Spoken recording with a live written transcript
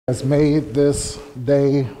has made this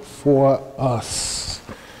day for us,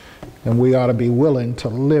 and we ought to be willing to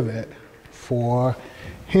live it for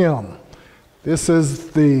Him. This is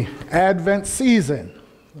the Advent season,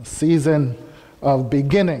 a season of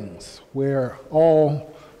beginnings, where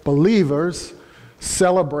all believers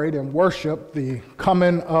celebrate and worship the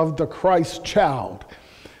coming of the Christ child.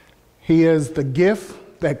 He is the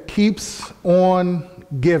gift that keeps on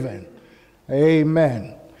giving.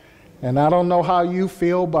 Amen. And I don't know how you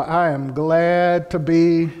feel, but I am glad to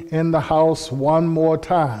be in the house one more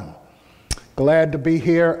time. Glad to be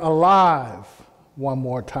here alive one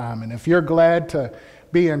more time. And if you're glad to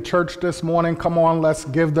be in church this morning, come on, let's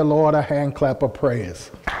give the Lord a hand clap of praise.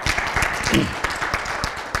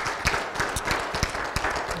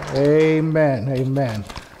 Amen, amen.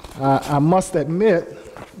 I must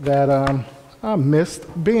admit that I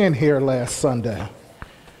missed being here last Sunday.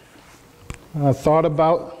 I thought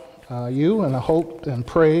about you, and I hoped and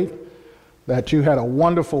prayed that you had a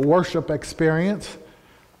wonderful worship experience.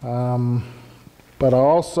 But I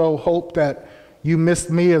also hope that you missed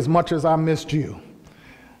me as much as I missed you.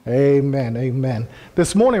 Amen, amen.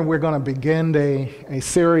 This morning we're going to begin a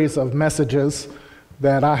series of messages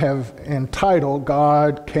that I have entitled,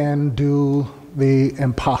 God Can Do the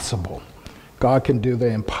Impossible. God can do the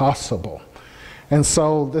impossible. And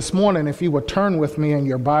so this morning, if you would turn with me in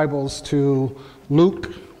your Bibles to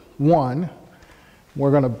Luke 1,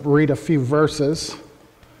 we're going to read a few verses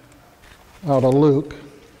out of Luke.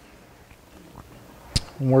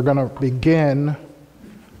 And we're going to begin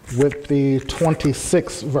with the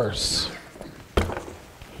 26th verse.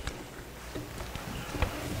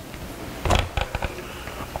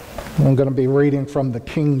 I'm going to be reading from the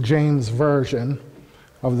King James Version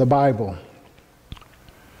of the Bible.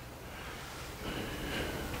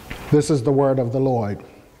 This is the word of the Lord.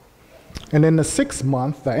 And in the 6th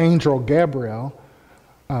month, the angel Gabriel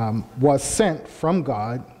was sent from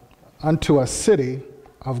God unto a city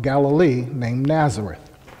of Galilee named Nazareth,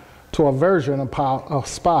 to a virgin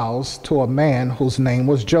espoused to a man whose name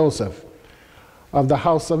was Joseph, of the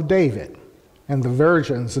house of David, and the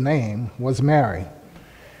virgin's name was Mary.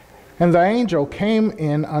 And the angel came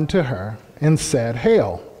in unto her and said,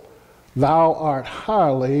 Hail, thou art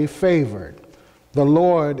highly favored. The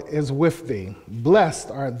Lord is with thee. Blessed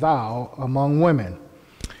art thou among women.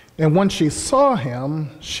 And when she saw him,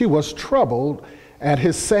 she was troubled at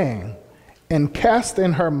his saying, and cast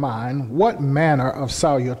in her mind what manner of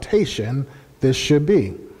salutation this should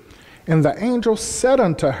be. And the angel said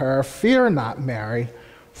unto her, Fear not, Mary,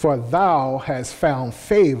 for thou hast found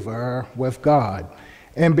favor with God.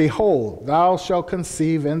 And behold, thou shalt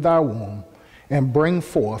conceive in thy womb, and bring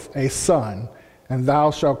forth a son, and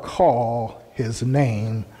thou shalt call his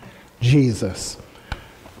name Jesus.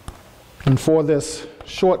 And for this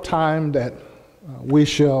short time that we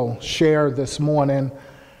shall share this morning,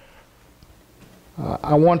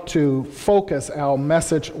 I want to focus our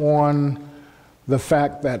message on the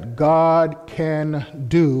fact that God can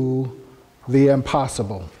do the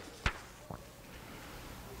impossible.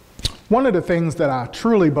 One of the things that I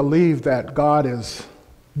truly believe that God is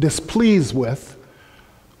displeased with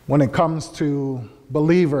when it comes to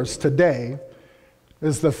believers today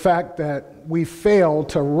is the fact that we fail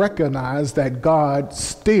to recognize that God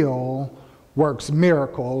still works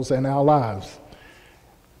miracles in our lives.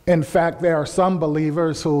 In fact, there are some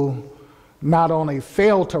believers who not only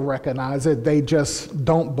fail to recognize it, they just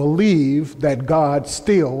don't believe that God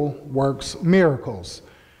still works miracles.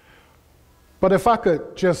 But if I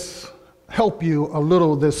could just help you a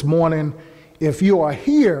little this morning, if you are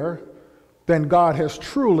here, then God has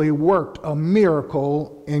truly worked a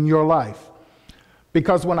miracle in your life.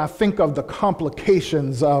 Because when I think of the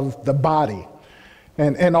complications of the body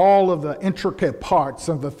and all of the intricate parts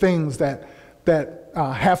of the things that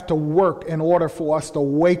have to work in order for us to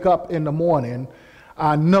wake up in the morning,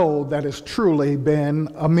 I know that it's truly been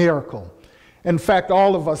a miracle. In fact,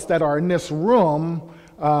 all of us that are in this room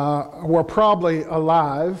were probably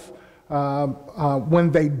alive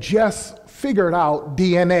when they just figured out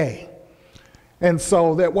DNA. And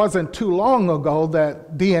so that wasn't too long ago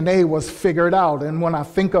that DNA was figured out. And when I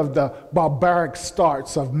think of the barbaric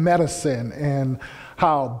starts of medicine and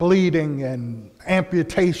how bleeding and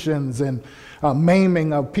amputations and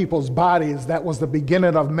maiming of people's bodies, that was the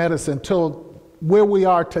beginning of medicine till where we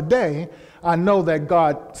are today, I know that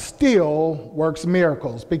God still works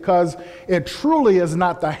miracles, because it truly is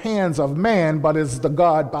not the hands of man, but it's the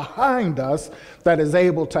God behind us that is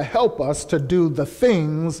able to help us to do the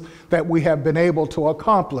things that we have been able to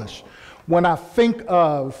accomplish. When I think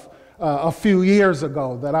of a few years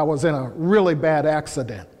ago that I was in a really bad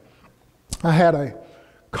accident, I had a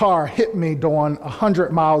car hit me doing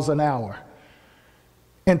 100 miles an hour.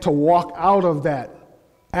 And to walk out of that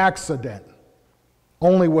accident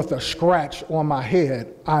only with a scratch on my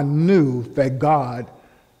head, I knew that God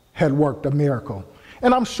had worked a miracle.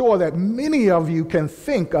 And I'm sure that many of you can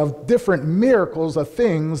think of different miracles of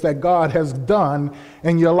things that God has done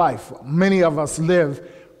in your life. Many of us live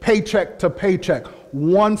paycheck to paycheck,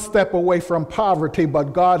 one step away from poverty,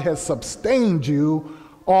 but God has sustained you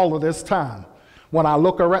all of this time. When I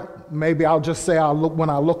look around, maybe I'll just say, when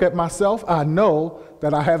I look at myself, I know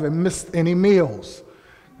that I haven't missed any meals.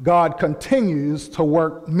 God continues to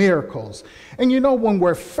work miracles. And you know, when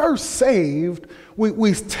we're first saved,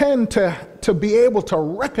 we tend to be able to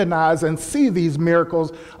recognize and see these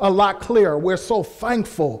miracles a lot clearer. We're so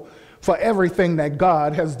thankful for everything that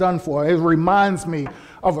God has done for us. It reminds me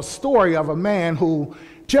of a story of a man who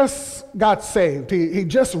just got saved. He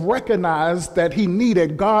just recognized that he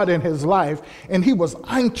needed God in his life, and he was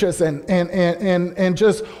anxious and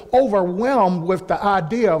just overwhelmed with the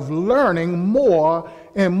idea of learning more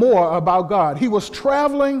and more about God. He was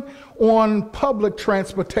traveling on public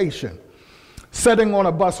transportation, sitting on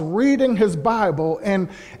a bus, reading his Bible, and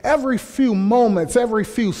every few moments, every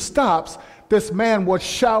few stops, this man would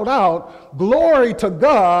shout out, "Glory to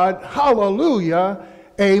God, hallelujah,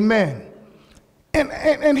 amen."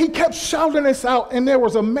 And he kept shouting this out, and there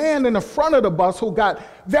was a man in the front of the bus who got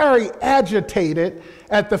very agitated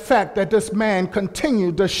at the fact that this man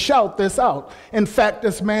continued to shout this out. In fact,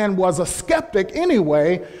 this man was a skeptic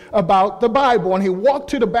anyway about the Bible, and he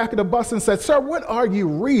walked to the back of the bus and said, "Sir, what are you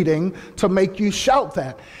reading to make you shout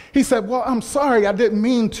that?" He said, "Well, I'm sorry, I didn't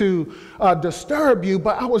mean to disturb you,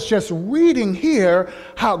 but I was just reading here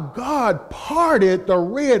how God parted the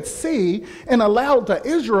Red Sea and allowed the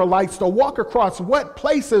Israelites to walk across wet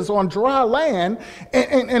places on dry land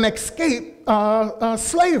and escape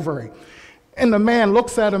slavery." And the man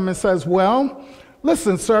looks at him and says, "Well,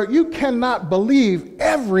 listen, sir, you cannot believe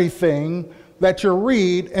everything that you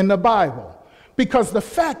read in the Bible, because the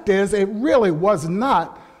fact is it really was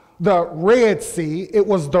not the Red Sea, it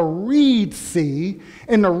was the Reed Sea,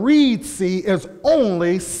 and the Reed Sea is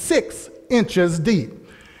only 6 inches deep."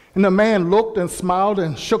 And the man looked and smiled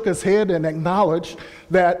and shook his head and acknowledged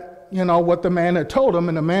that, you know, what the man had told him,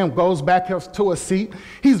 and the man goes back to his seat.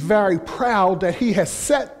 He's very proud that he has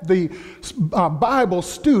set the Bible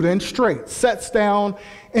student straight, sits down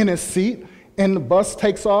in his seat, and the bus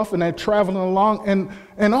takes off, and they're traveling along,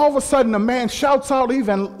 and all of a sudden the man shouts out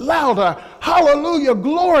even louder, "Hallelujah,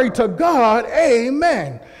 glory to God,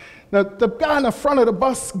 amen." The guy in the front of the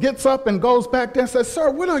bus gets up and goes back there and says, "Sir,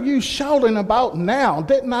 what are you shouting about now?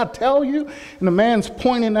 Didn't I tell you?" And the man's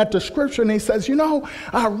pointing at the scripture, and he says, "You know,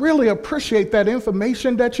 I really appreciate that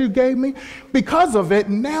information that you gave me. Because of it,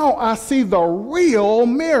 now I see the real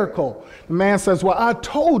miracle." The man says, "Well, I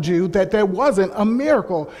told you that there wasn't a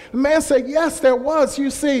miracle." The man said, "Yes, there was. You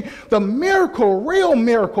see, the miracle, real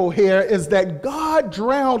miracle here is that God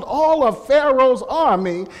drowned all of Pharaoh's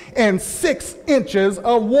army in 6 inches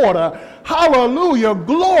of water. Hallelujah,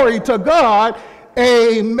 glory to God,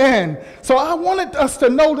 amen." So I wanted us to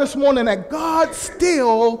know this morning that God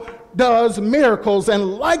still does miracles.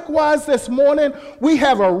 And likewise this morning, we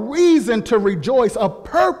have a reason to rejoice, a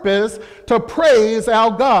purpose to praise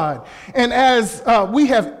our God. And as we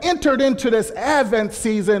have entered into this Advent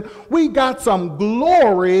season, we got some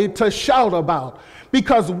glory to shout about,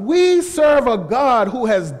 because we serve a God who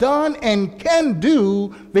has done and can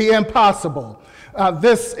do the impossible.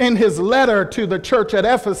 This in his letter to the church at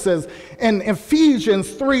Ephesus in Ephesians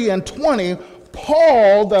 3:20,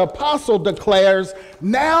 Paul, the apostle, declares,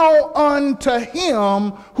 "Now unto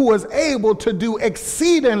him who is able to do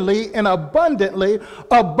exceedingly and abundantly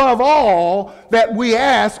above all that we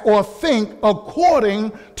ask or think,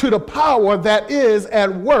 according to the power that is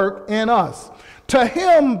at work in us. To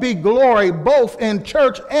him be glory both in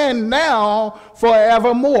church and now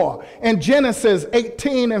forevermore." In Genesis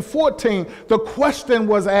 18:14, the question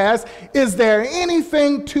was asked, "Is there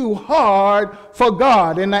anything too hard for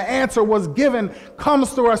God?" And the answer was given,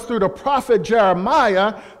 comes to us through the prophet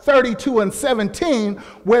Jeremiah 32:17,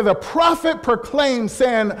 where the prophet proclaims,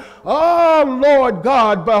 saying, "Oh Lord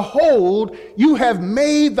God, behold, you have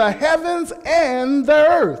made the heavens and the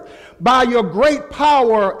earth by your great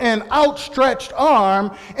power and outstretched arm,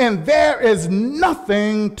 and there is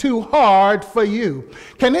nothing too hard for you."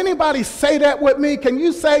 Can anybody say that with me? Can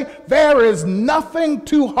you say, "There is nothing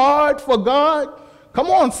too hard for God"? Come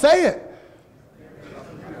on, say it.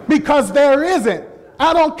 Because there isn't.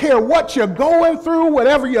 I don't care what you're going through,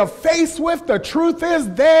 whatever you're faced with, the truth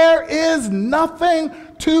is there is nothing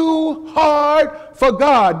too hard for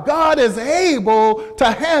God. God is able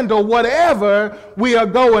to handle whatever we are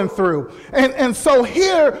going through. And so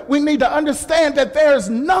here we need to understand that there's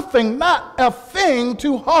nothing, not a thing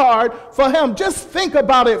too hard for him. Just think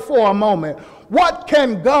about it for a moment. What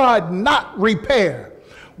can God not repair?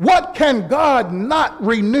 What can God not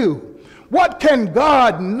renew? What can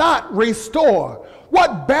God not restore?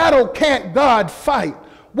 What battle can't God fight?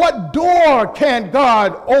 What door can't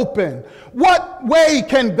God open? What way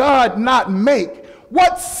can God not make?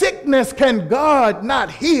 What sickness can God not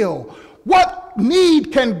heal? What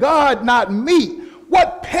need can God not meet?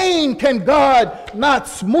 What pain can God not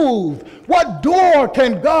smooth? What door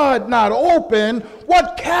can God not open?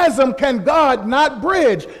 What chasm can God not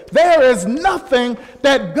bridge? There is nothing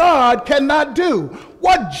that God cannot do.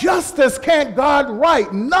 What justice can't God right?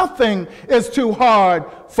 Nothing is too hard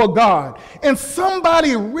for God. And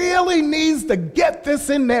somebody really needs to get this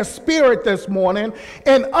in their spirit this morning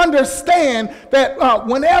and understand that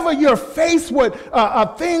whenever you're faced with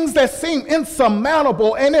things that seem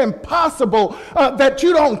insurmountable and impossible, that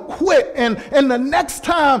you don't quit. And the next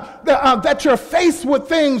time that you're faced with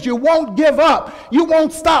things, you won't give up. You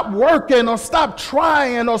won't stop working or stop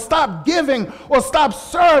trying or stop giving or stop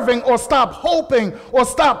serving or stop hoping or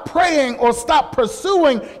stop praying or stop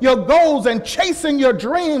pursuing your goals and chasing your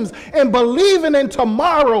dreams and believing in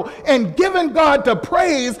tomorrow and giving God the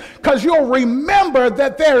praise, because you'll remember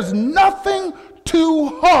that there's nothing too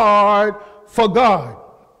hard for God.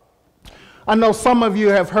 I know some of you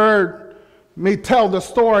have heard me tell the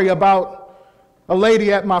story about a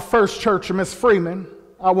lady at my first church, Miss Freeman.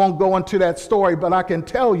 I won't go into that story, but I can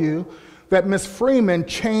tell you that Miss Freeman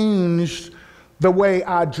changed the way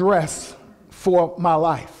I dress for my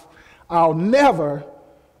life. I'll never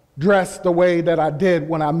dress the way that I did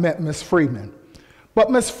when I met Miss Freeman.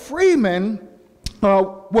 But Miss Freeman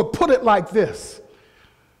would put it like this.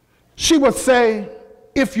 She would say,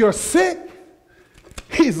 if you're sick,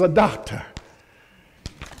 he's a doctor.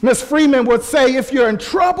 Miss Freeman would say, if you're in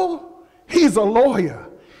trouble, he's a lawyer.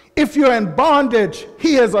 If you're in bondage,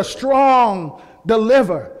 he is a strong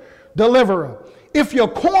deliverer. If you're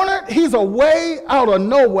cornered, he's a way out of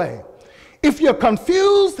no way. If you're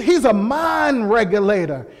confused, he's a mind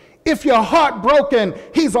regulator. If you're heartbroken,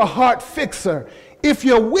 he's a heart fixer. If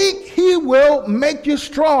you're weak, he will make you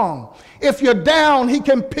strong. If you're down, he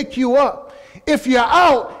can pick you up. If you're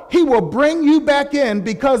out, he will bring you back in,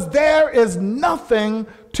 because there is nothing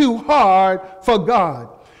too hard for God.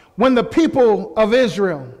 When the people of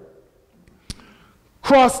Israel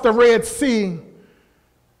crossed the Red Sea,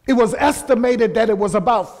 it was estimated that it was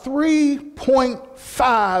about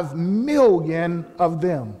 3.5 million of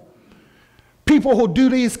them. People who do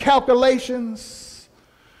these calculations,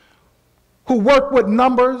 who work with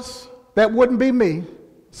numbers, that wouldn't be me.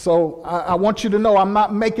 So I want you to know I'm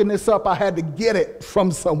not making this up. I had to get it from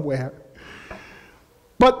somewhere.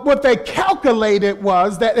 But what they calculated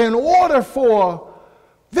was that in order for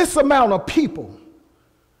this amount of people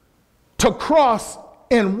to cross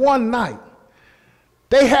in one night,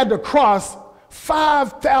 they had to cross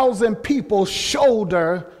 5,000 people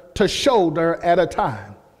shoulder to shoulder at a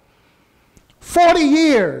time. 40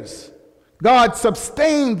 years, God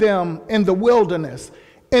sustained them in the wilderness.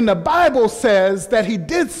 And the Bible says that he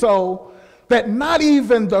did so that not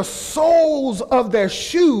even the soles of their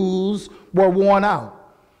shoes were worn out.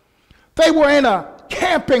 They were in a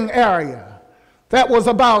camping area that was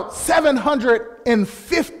about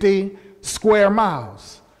 750 square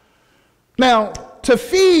miles. Now, to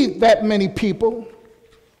feed that many people,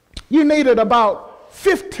 you needed about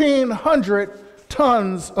 1,500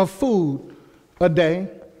 tons of food a day.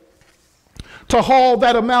 To haul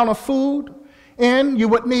that amount of food in, you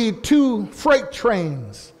would need 2 freight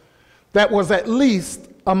trains that was at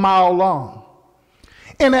least a mile long.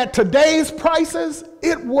 And at today's prices,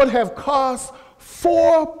 it would have cost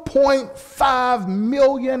 $4.5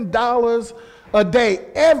 million a day,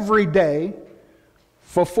 every day,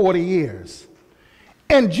 for 40 years.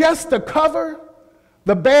 And just to cover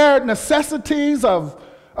the bare necessities of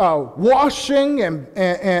washing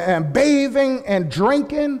and bathing and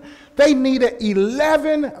drinking, they needed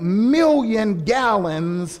 11 million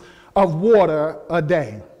gallons of water a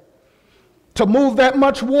day. To move that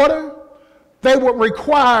much water, they would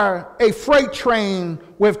require a freight train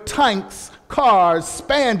with tanks, cars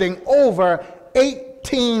spanning over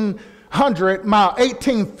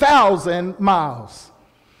 18,000 miles.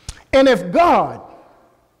 And if God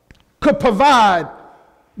could provide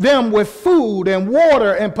them with food and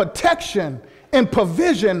water and protection and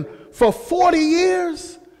provision for 40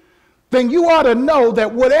 years, then you ought to know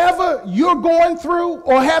that whatever you're going through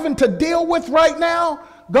or having to deal with right now,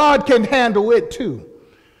 God can handle it too.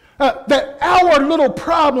 That our little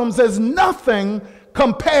problems is nothing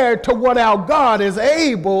compared to what our God is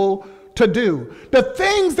able to do. The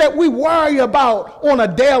things that we worry about on a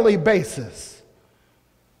daily basis.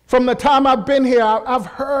 From the time I've been here, I've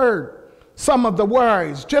heard some of the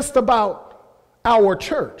worries just about our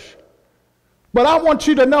church. But I want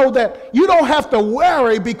you to know that you don't have to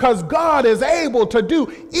worry because God is able to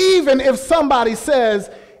do, even if somebody says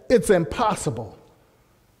it's impossible.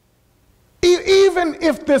 Even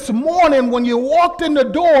if this morning when you walked in the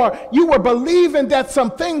door, you were believing that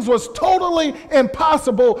some things was totally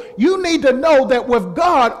impossible, you need to know that with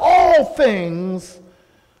God, all things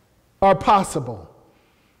are possible.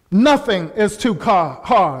 Nothing is too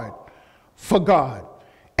hard for God.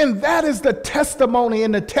 And that is the testimony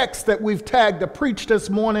in the text that we've tagged to preach this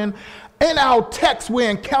morning. In our text, we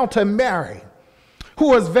encounter Mary,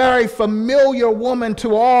 who is a very familiar woman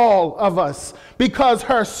to all of us because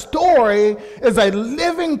her story is a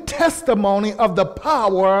living testimony of the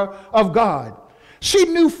power of God. She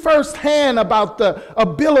knew firsthand about the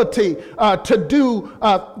ability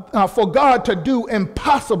for God to do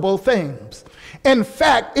impossible things. In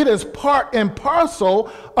fact, it is part and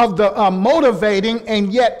parcel of the motivating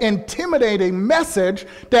and yet intimidating message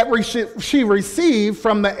that she received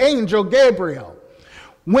from the angel Gabriel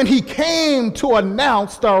when he came to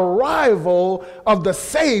announce the arrival of the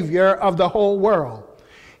Savior of the whole world.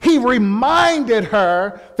 He reminded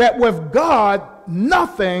her that with God,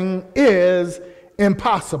 nothing is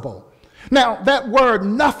impossible. Now, that word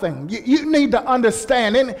nothing, you need to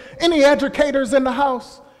understand. Any educators in the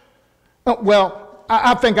house? Well,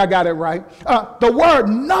 I think I got it right. The word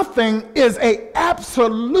nothing is an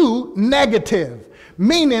absolute negative,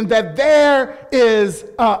 meaning that there is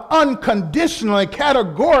unconditionally,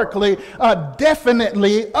 categorically,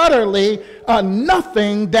 definitely, utterly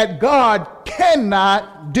nothing that God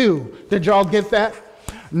cannot do. Did y'all get that?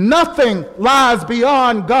 Nothing lies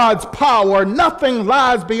beyond God's power. Nothing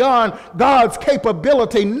lies beyond God's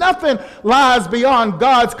capability. Nothing lies beyond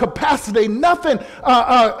God's capacity. Nothing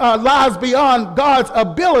lies beyond God's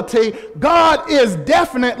ability. God is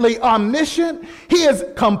definitely omniscient. He is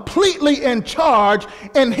completely in charge,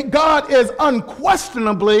 and God is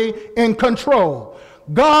unquestionably in control.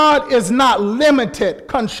 God is not limited,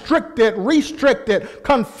 constricted, restricted,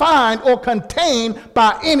 confined, or contained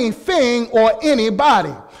by anything or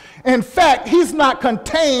anybody. In fact, he's not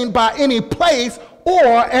contained by any place or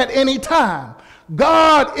at any time.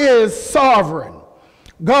 God is sovereign.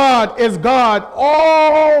 God is God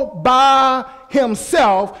all by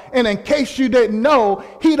himself. And in case you didn't know,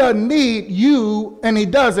 he doesn't need you and he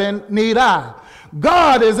doesn't need I.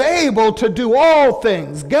 God is able to do all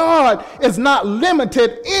things. God is not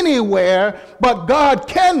limited anywhere, but God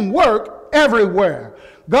can work everywhere.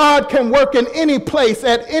 God can work in any place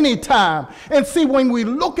at any time. And see, when we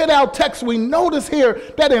look at our text, we notice here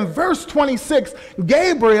that in verse 26,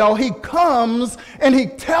 Gabriel, he comes and he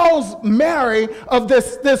tells Mary of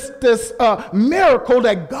this miracle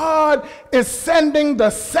that God is sending the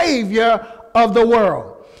Savior of the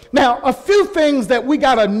world. Now, a few things that we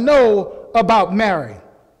got to know about Mary.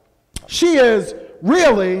 She is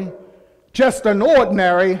really just an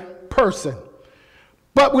ordinary person.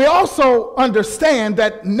 But we also understand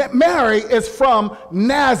that Mary is from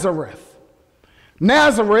Nazareth.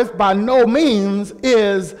 Nazareth by no means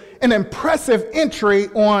is an impressive entry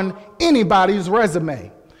on anybody's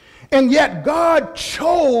resume. And yet God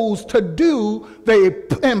chose to do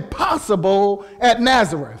the impossible at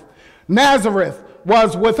Nazareth. Nazareth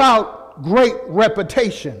was without great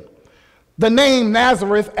reputation. The name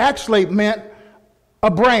Nazareth actually meant a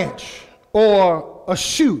branch or a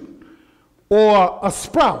shoot or a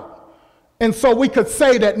sprout. And so we could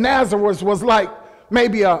say that Nazareth was like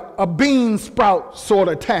maybe a bean sprout sort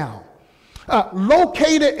of town.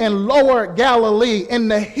 Located in Lower Galilee in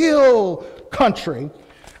the hill country,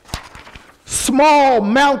 small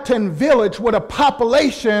mountain village with a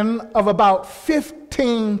population of about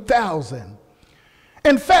 15,000.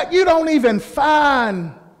 In fact, you don't even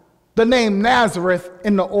find the name Nazareth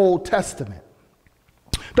in the Old Testament.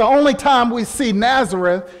 The only time we see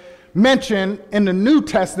Nazareth mentioned in the New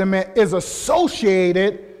Testament is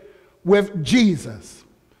associated with Jesus.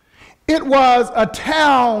 It was a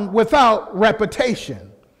town without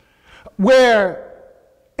reputation where,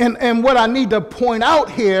 and what I need to point out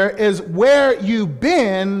here is where you've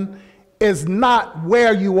been is not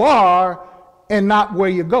where you are and not where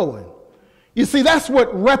you're going. You see, that's what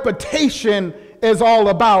reputation is all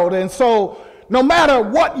about. And so no matter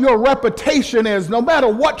what your reputation is, no matter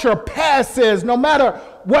what your past is, no matter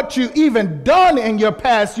what you even done in your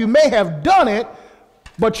past, you may have done it,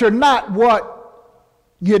 but you're not what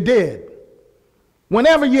you did.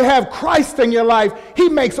 Whenever you have Christ in your life, he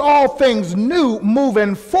makes all things new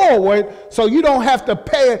moving forward, so you don't have to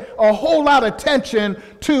pay a whole lot of attention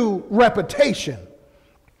to reputation.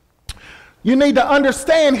 You need to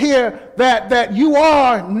understand here that you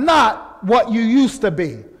are not what you used to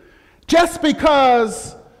be. Just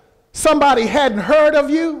because somebody hadn't heard of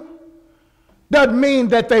you doesn't mean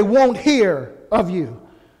that they won't hear of you.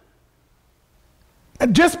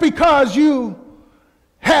 And just because you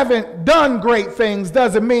haven't done great things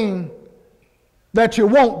doesn't mean that you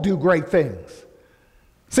won't do great things.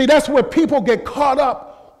 See, that's where people get caught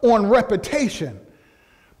up on reputation.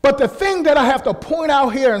 But the thing that I have to point out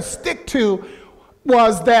here and stick to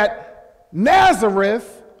was that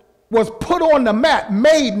Nazareth was put on the map,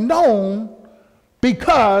 made known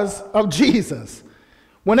because of Jesus.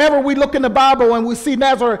 Whenever we look in the Bible and we see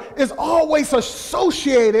Nazareth, it's always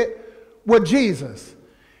associated with Jesus.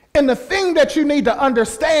 And the thing that you need to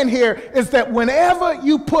understand here is that whenever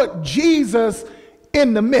you put Jesus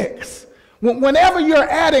in the mix, whenever you're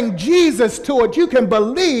adding Jesus to it, you can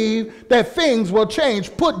believe that things will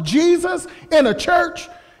change. Put Jesus in a church,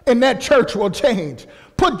 and that church will change.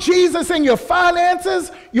 Put Jesus in your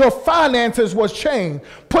finances will change.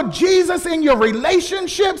 Put Jesus in your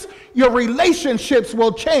relationships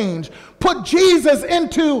will change. Put Jesus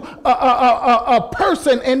into a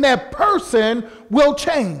person, and that person will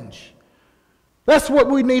change. That's what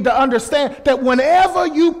we need to understand, that whenever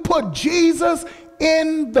you put Jesus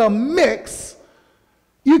in the mix,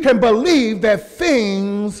 you can believe that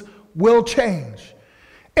things will change.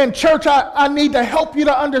 And church, I need to help you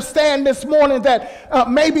to understand this morning that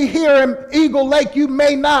maybe here in Eagle Lake you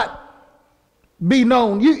may not be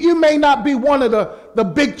known. You may not be one of the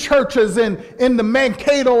big churches in the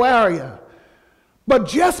Mankato area. But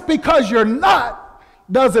just because you're not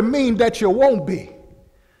doesn't mean that you won't be.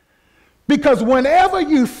 Because whenever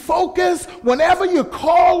you focus, whenever you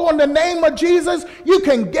call on the name of Jesus, you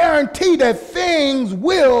can guarantee that things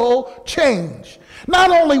will change.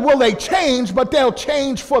 Not only will they change, but they'll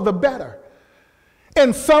change for the better.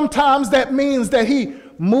 And sometimes that means that he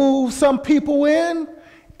moves some people in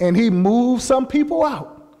and he moves some people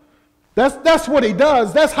out. That's what he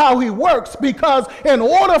does. That's how he works, because in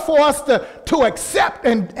order for us to accept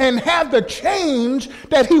and have the change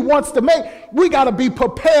that he wants to make, we got to be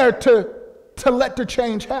prepared to let the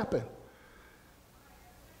change happen.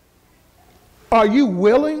 Are you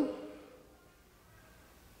willing?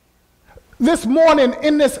 This morning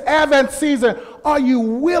in this Advent season, are you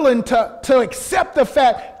willing to accept the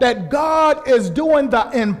fact that God is doing the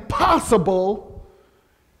impossible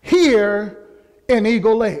here in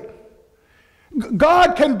Eagle Lake?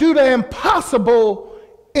 God can do the impossible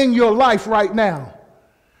in your life right now.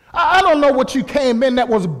 I don't know what you came in that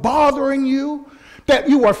was bothering you, that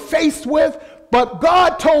you were faced with, but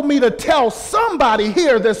God told me to tell somebody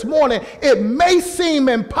here this morning, it may seem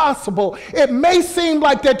impossible. It may seem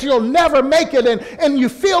like that you'll never make it, and you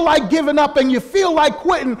feel like giving up and you feel like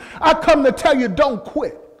quitting. I come to tell you, don't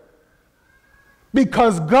quit.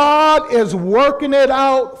 Because God is working it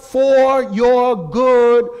out for your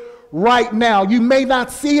good right now. You may not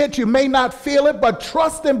see it, you may not feel it, but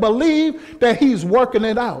trust and believe that he's working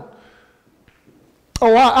it out.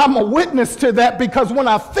 Oh, I'm a witness to that, because when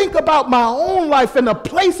I think about my own life and the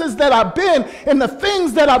places that I've been and the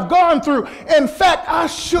things that I've gone through, in fact, I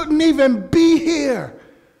shouldn't even be here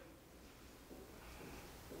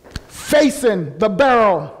facing the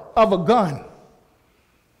barrel of a gun.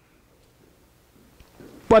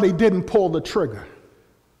 But he didn't pull the trigger.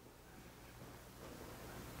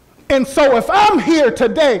 And so if I'm here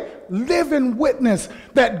today, living witness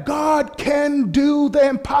that God can do the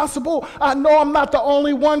impossible, I know I'm not the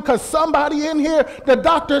only one, because somebody in here, the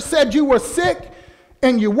doctor said you were sick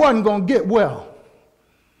and you wasn't going to get well.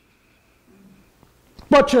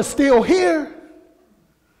 But you're still here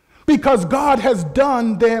because God has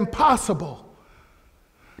done the impossible.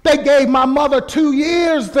 They gave my mother 2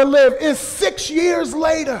 years to live. It's 6 years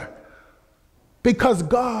later because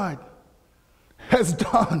God has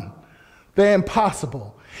done the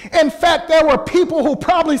impossible. In fact, there were people who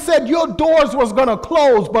probably said your doors was going to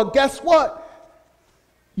close, but guess what?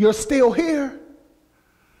 You're still here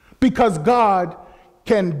because God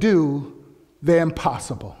can do the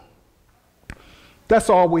impossible. That's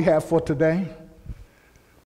all we have for today.